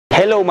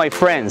Hello my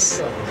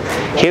friends,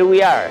 here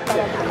we are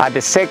at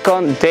the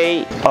second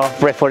day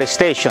of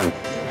reforestation.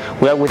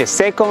 We are with the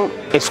second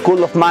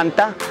school of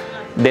Manta.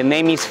 The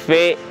name is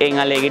Fe en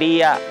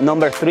Alegría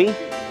number 3,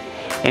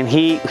 and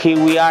here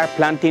we are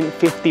planting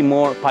 50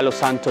 more Palo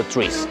Santo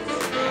trees.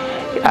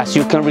 As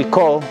you can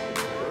recall,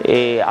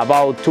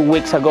 about 2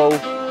 weeks ago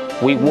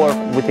we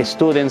worked with the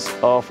students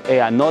of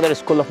another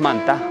school of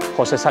Manta,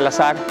 José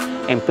Salazar,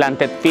 and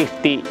planted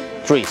 50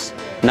 trees.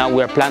 Now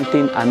we are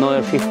planting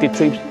another 50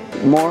 trees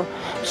more,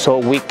 so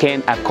we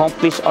can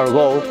accomplish our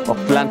goal of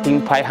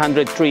planting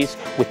 500 trees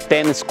with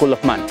 10 School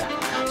of Manta.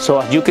 So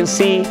as you can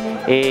see,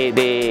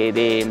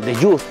 the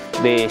youth,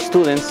 the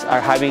students are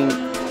having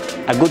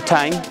a good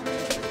time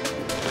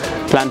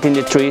planting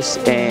the trees,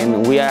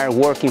 and we are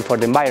working for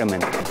the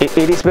environment. It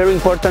is very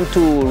important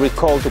to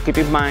recall, to keep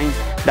in mind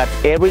that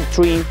every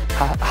tree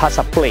has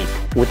a plate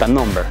with a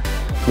number,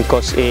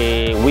 because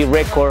we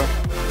record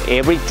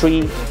every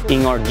tree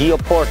in our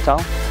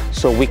geoportal,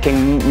 so we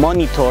can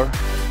monitor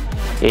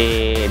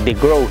the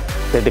growth,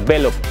 the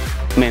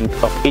development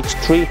of each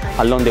tree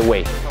along the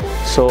way.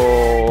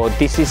 So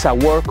this is a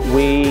work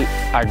we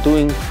are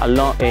doing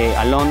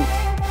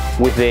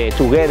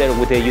together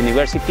with the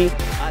university,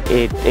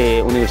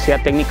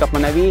 Universidad Técnica of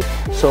Manaví.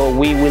 So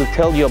we will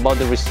tell you about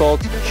the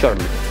results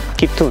shortly.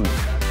 Keep tuned.